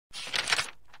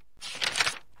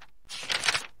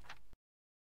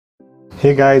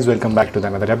Hey guys, welcome back to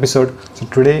another episode. So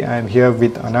today I am here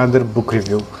with another book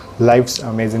review, Life's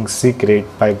Amazing Secret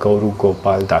by Gaur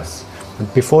Gopal Das.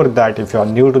 But before that, if you are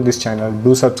new to this channel,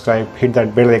 do subscribe, hit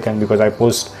that bell icon because I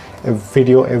post a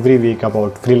video every week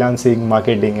about freelancing,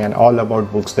 marketing and all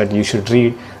about books that you should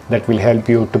read that will help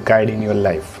you to guide in your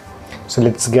life. So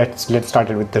let's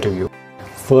started with the review.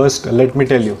 First, let me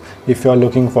tell you, if you are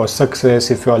looking for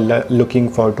success, if you are looking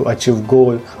for to achieve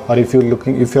goal, or if you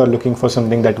are looking for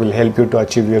something that will help you to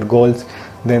achieve your goals,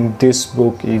 then this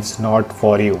book is not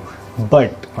for you.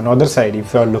 But on the other side,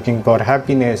 if you are looking for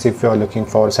happiness, if you are looking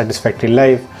for satisfactory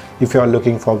life, if you are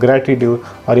looking for gratitude,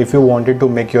 or if you wanted to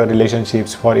make your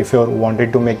relationships, or if you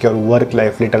wanted to make your work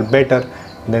life little better,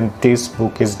 then this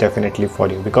book is definitely for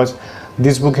you, because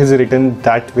this book is written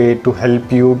that way to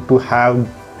help you to have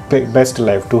best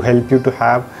life, to help you to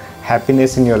have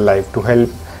happiness in your life, to help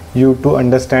you to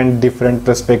understand different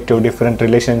perspective, different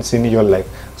relations in your life.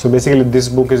 So basically this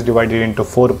book is divided into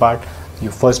 4 parts.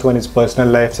 Your first one is personal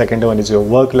life, second one is your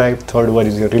work life, third one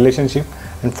is your relationship,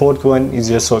 and fourth one is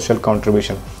your social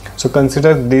contribution. So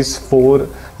consider these four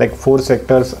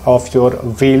sectors of your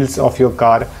wheels of your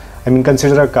car. I mean,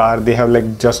 consider a car, they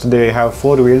have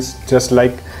 4 wheels, just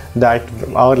like that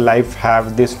our life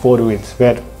have these 4 wheels,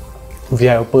 where we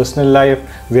have personal life,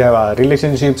 we have our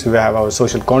relationships, we have our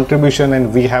social contribution,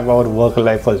 and we have our work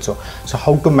life also. So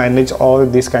how to manage all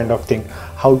this kind of thing,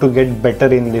 how to get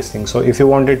better in this thing. So if you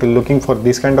wanted to looking for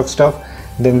this kind of stuff,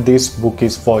 then this book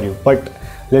is for you. But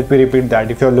let me repeat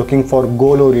that if you are looking for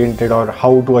goal oriented, or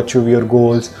how to achieve your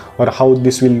goals, or how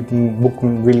this book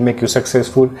will make you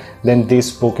successful, then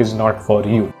this book is not for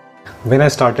you. When I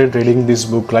started reading this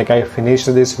book, like I finished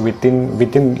this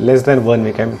within less than 1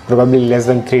 week, and probably less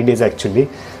than 3 days actually.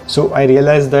 So I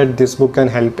realized that this book can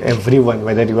help everyone,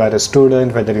 whether you are a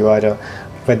student, whether you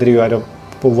are a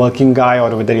working guy,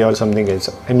 or whether you are something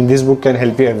else. I mean, this book can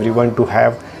help you everyone to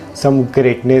have some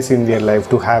greatness in their life,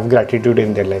 to have gratitude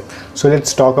in their life. So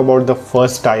let's talk about the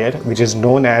first tier, which is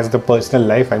known as the personal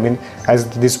life. I mean, as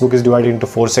this book is divided into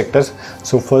 4 sectors.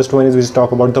 So first one is we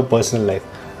talk about the personal life.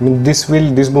 I mean,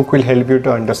 this book will help you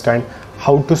to understand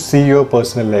how to see your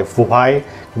personal life, why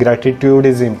gratitude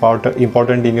is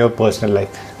important in your personal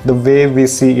life. The way we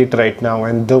see it right now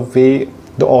and the way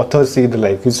the author see the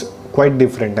life is quite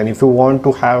different, and if you want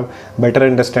to have better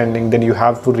understanding, then you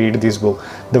have to read this book.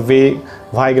 The way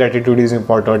why gratitude is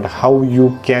important, how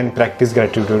you can practice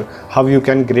gratitude, how you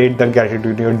can create that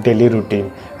gratitude in your daily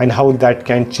routine, and how that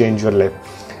can change your life.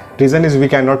 Reason is we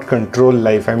cannot control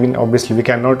life. I mean, obviously we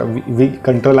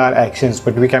control our actions,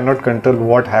 but we cannot control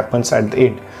what happens at the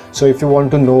end. So if you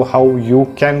want to know how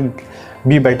you can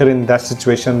be better in that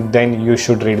situation, then you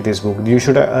should read this book. You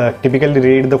should typically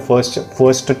read the first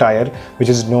tier, which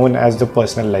is known as the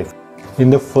personal life.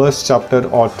 In the first chapter,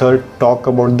 author talk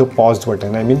about the pause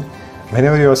button. I mean,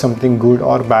 whenever you have something good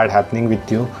or bad happening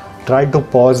with you, try to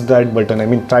pause that button. I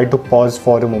mean, try to pause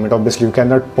for a moment. Obviously you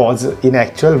cannot pause in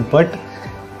actual, but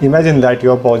imagine that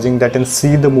you are pausing that and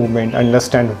see the movement,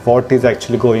 understand what is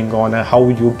actually going on and how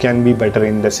you can be better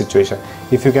in the situation.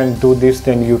 If you can do this,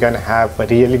 then you can have a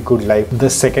really good life. The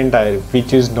second tier,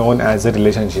 which is known as a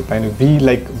relationship, and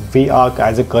we are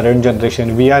as a current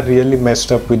generation, we are really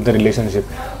messed up with the relationship.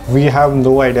 We have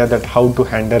no idea that how to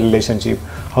handle relationship,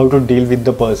 how to deal with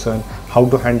the person, how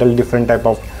to handle different type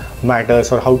of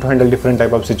matters, or how to handle different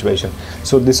type of situation.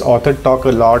 So this author talk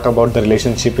a lot about the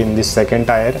relationship in this second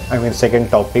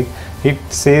topic. It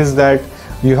says that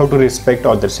you have to respect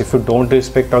others. If you don't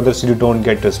respect others, you don't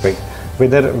get respect.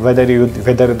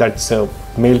 Whether that's a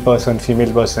male person,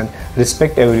 female person,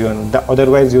 respect everyone.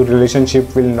 Otherwise your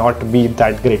relationship will not be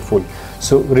that grateful.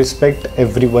 So respect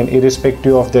everyone,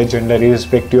 irrespective of their gender,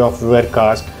 irrespective of their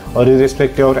caste, or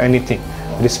irrespective of anything.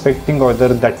 Respecting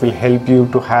others, that will help you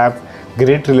to have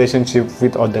great relationship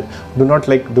with others. Do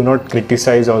not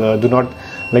criticize others. Do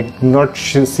not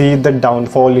see the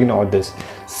downfall in others.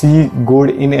 See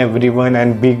good in everyone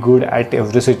and be good at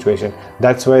every situation.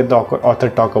 That's why the author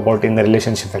talk about in the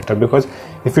relationship factor, because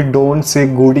if you don't see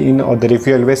good in other, if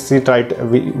you always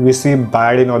we see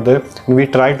bad in other, and we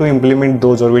try to implement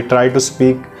those, or we try to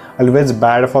speak always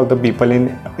bad for the people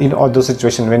in other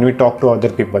situation when we talk to other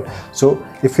people. So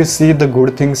if you see the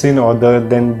good things in other,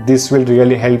 then this will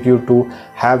really help you to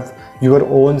have your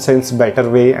own sense better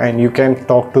way, and you can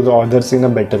talk to the others in a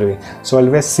better way. So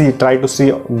always try to see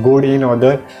good in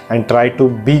other and try to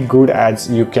be good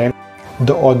as you can.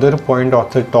 The other point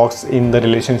author talks in the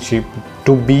relationship,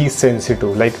 to be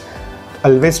sensitive. Like,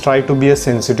 always try to be a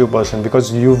sensitive person,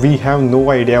 because we have no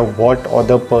idea what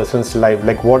other person's life,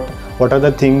 like what are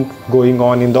the things going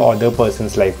on in the other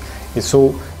person's life.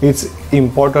 So it's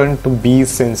important to be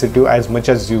sensitive as much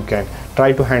as you can.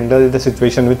 Try to handle the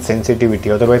situation with sensitivity.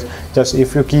 Otherwise, just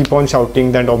if you keep on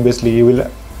shouting, then obviously you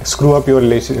will screw up your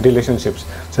relationships.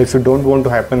 So if you don't want to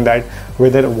happen that,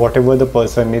 whatever the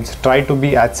person is, try to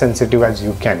be as sensitive as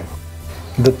you can.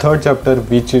 The third chapter,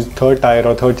 which is third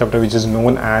chapter, which is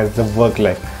known as the work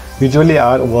life. Usually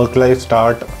our work life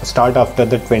start after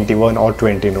the 21 or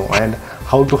 22, and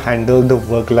how to handle the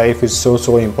work life is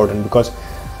so important, because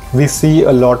we see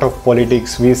a lot of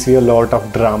politics, we see a lot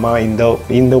of drama in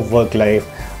the work life.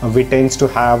 We tends to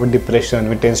have depression,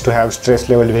 we tends to have stress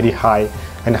level very high,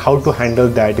 and how to handle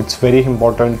that, it's very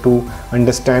important to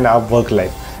understand our work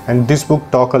life. And this book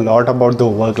talk a lot about the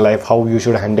work life, how you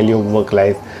should handle your work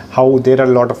life, how there are a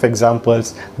lot of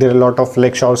examples, there are a lot of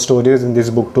like short stories in this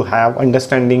book to have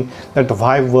understanding that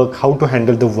why work, how to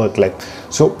handle the work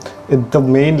life. So the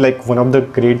main, like one of the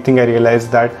great thing I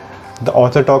realized, that the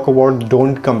author talk about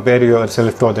don't compare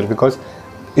yourself to other, because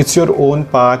it's your own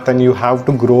path and you have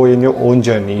to grow in your own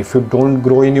journey. If you don't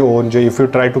grow in your own journey, if you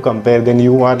try to compare, then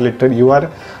you are like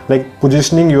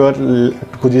positioning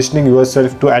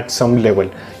yourself to at some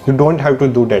level. You don't have to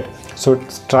do that. So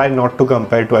try not to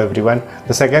compare to everyone.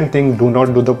 The second thing, do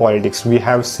not do the politics. We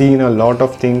have seen a lot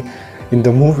of things in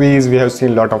the movies, we have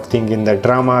seen a lot of things in the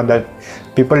drama, that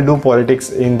people do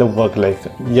politics in the work life.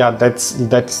 Yeah, that's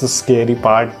the scary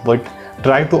part, but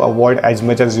try to avoid as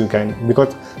much as you can,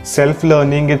 because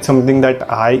self-learning is something that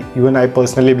I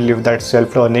personally believe that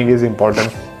self-learning is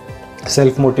important,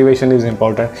 self-motivation is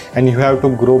important, and you have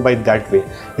to grow by that way.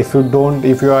 If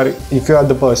you are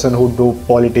the person who do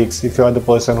politics, if you are the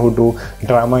person who do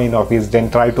drama in office,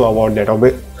 then try to avoid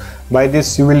that. By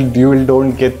this you will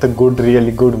don't get the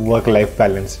really good work-life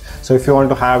balance. So if you want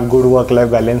to have good work-life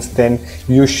balance, then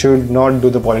you should not do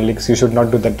the politics, you should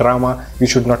not do the drama, you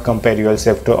should not compare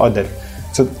yourself to others.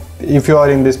 So if you are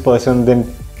in this person, then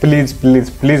please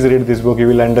read this book. You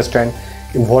will understand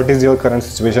what is your current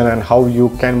situation and how you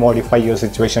can modify your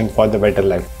situation for the better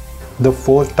life. The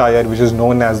fourth tier, which is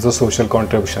known as the social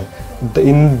contribution.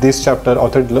 In this chapter,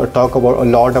 author talk about a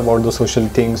lot about the social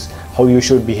things, how you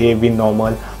should behave in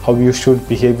normal, how you should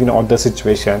behave in other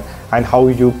situation, and how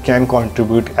you can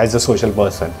contribute as a social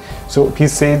person. So he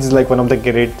says, like, one of the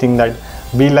great thing, that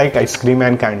be like ice cream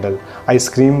and candle. Ice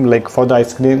cream, like for the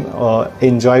ice cream,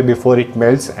 enjoy before it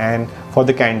melts, and for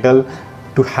the candle,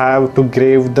 to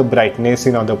grave the brightness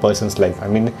in other person's life. I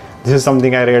mean, this is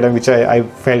something I read and which I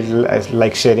felt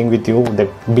like sharing with you, that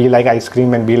be like ice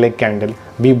cream and be like candle,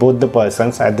 be both the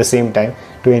persons at the same time,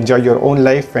 to enjoy your own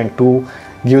life and to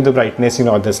give the brightness in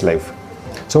others' life.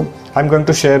 So I'm going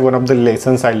to share one of the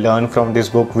lessons I learned from this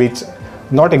book, which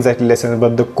not exactly lessons,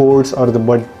 but the quotes or the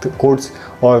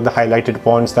highlighted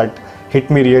points that hit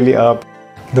me really up.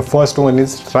 The first one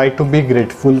is, try to be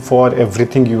grateful for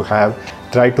everything you have.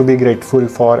 Try to be grateful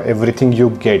for everything you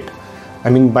get. I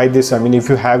mean, by this, I mean, if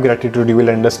you have gratitude, you will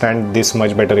understand this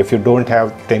much better. If you don't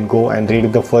have, then go and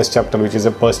read the first chapter, which is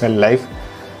a personal life.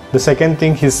 The second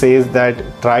thing he says, that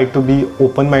try to be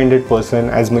open-minded person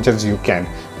as much as you can,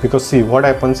 because see what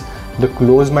happens, the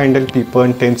close-minded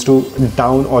people tends to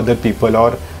down other people,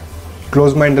 or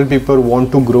close-minded people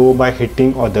want to grow by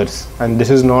hitting others, and this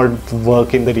is not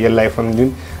work in the real life. I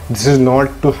mean, this is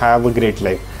not to have a great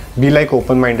life. Be like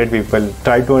open-minded people.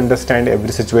 Try to understand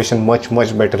every situation much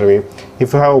better way.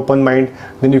 If you have open mind,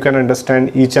 then you can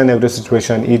understand each and every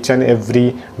situation, each and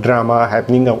every drama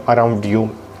happening around you,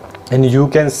 and you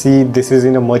can see this is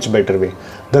in a much better way.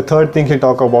 The third thing he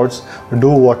talk about, do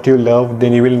what you love,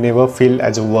 then you will never feel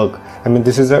as a work. I mean,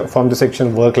 this is from the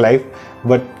section work life,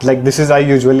 but like this is, I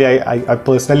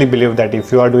personally believe that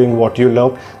if you are doing what you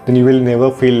love, then you will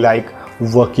never feel like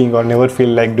working, or never feel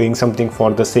like doing something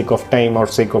for the sake of time or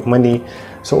sake of money.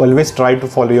 So always try to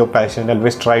follow your passion,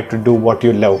 always try to do what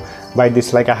you love. By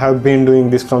this, like I have been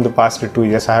doing this from the past 2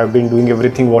 years, I have been doing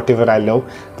everything whatever I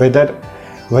love,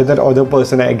 whether other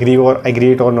person agree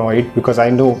it or not, because I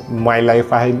know my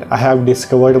life, I have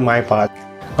discovered my path.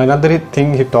 Another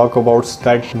thing he talk about is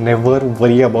that never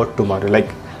worry about tomorrow.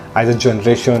 Like, as a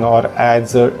generation, or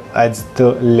as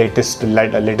the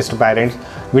latest parents,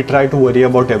 we try to worry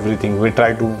about everything. We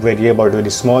try to worry about very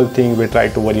small thing, we try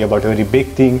to worry about very big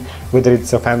thing, whether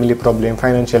it's a family problem,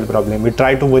 financial problem, we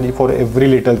try to worry for every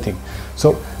little thing.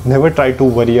 So never try to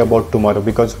worry about tomorrow,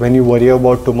 because when you worry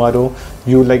about tomorrow,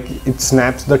 it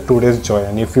snaps the today's joy.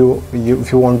 And if you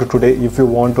want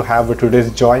to have a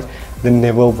today's joy, then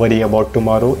never worry about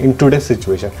tomorrow in today's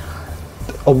situation.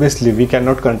 Obviously we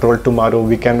cannot control tomorrow,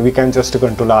 we can just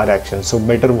control our actions. So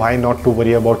better, why not to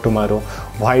worry about tomorrow?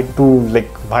 Why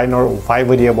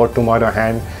worry about tomorrow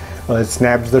and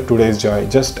snaps the today's joy?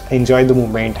 Just enjoy the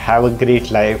moment, have a great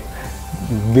life,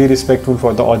 be respectful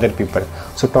for the other people.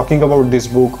 So talking about this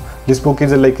book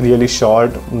is like really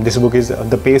short. This book is,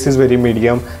 the pace is very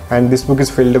medium, and this book is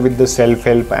filled with the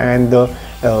self-help and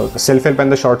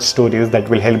the short stories that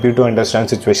will help you to understand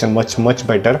situation much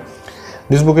better.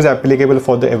 This book is applicable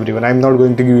for everyone. I'm not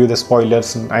going to give you the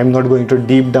spoilers. I'm not going to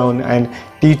deep down and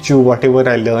teach you whatever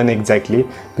I learn exactly,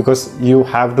 because you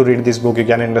have to read this book. You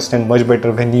can understand much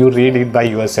better when you read it by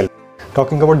yourself.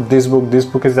 Talking about this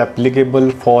book is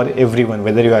applicable for everyone,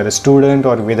 whether you are a student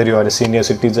or whether you are a senior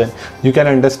citizen. You can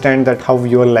understand that how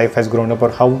your life has grown up, or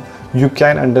how you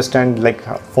can understand like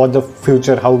for the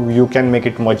future how you can make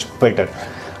it much better.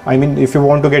 I mean, if you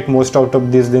want to get most out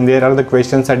of this, then there are the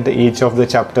questions at the each of the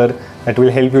chapter that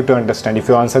will help you to understand. If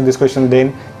you answer this question,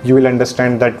 then you will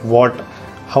understand that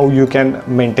how you can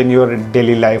maintain your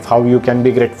daily life, how you can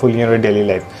be grateful in your daily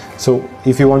life. So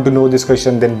if you want to know this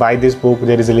question, then buy this book.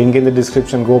 There is a link in the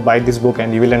description. Go buy this book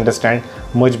and you will understand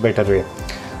much better way.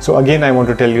 So again, I want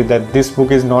to tell you that this book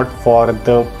is not for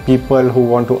the people who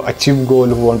want to achieve goal,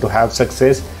 who want to have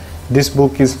success. This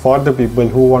book is for the people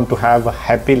who want to have a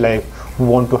happy life, who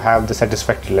want to have the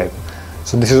satisfactory life.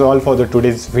 So this is all for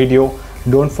today's video.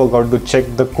 Don't forget to check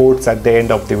the quotes at the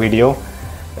end of the video.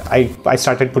 I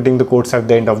started putting the quotes at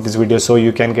the end of this video so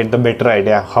you can get the better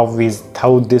idea how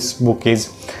this book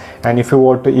is. And if you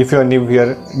are new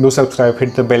here, do subscribe,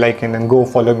 hit the bell icon, and go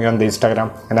follow me on the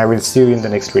Instagram, and I will see you in the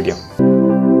next video.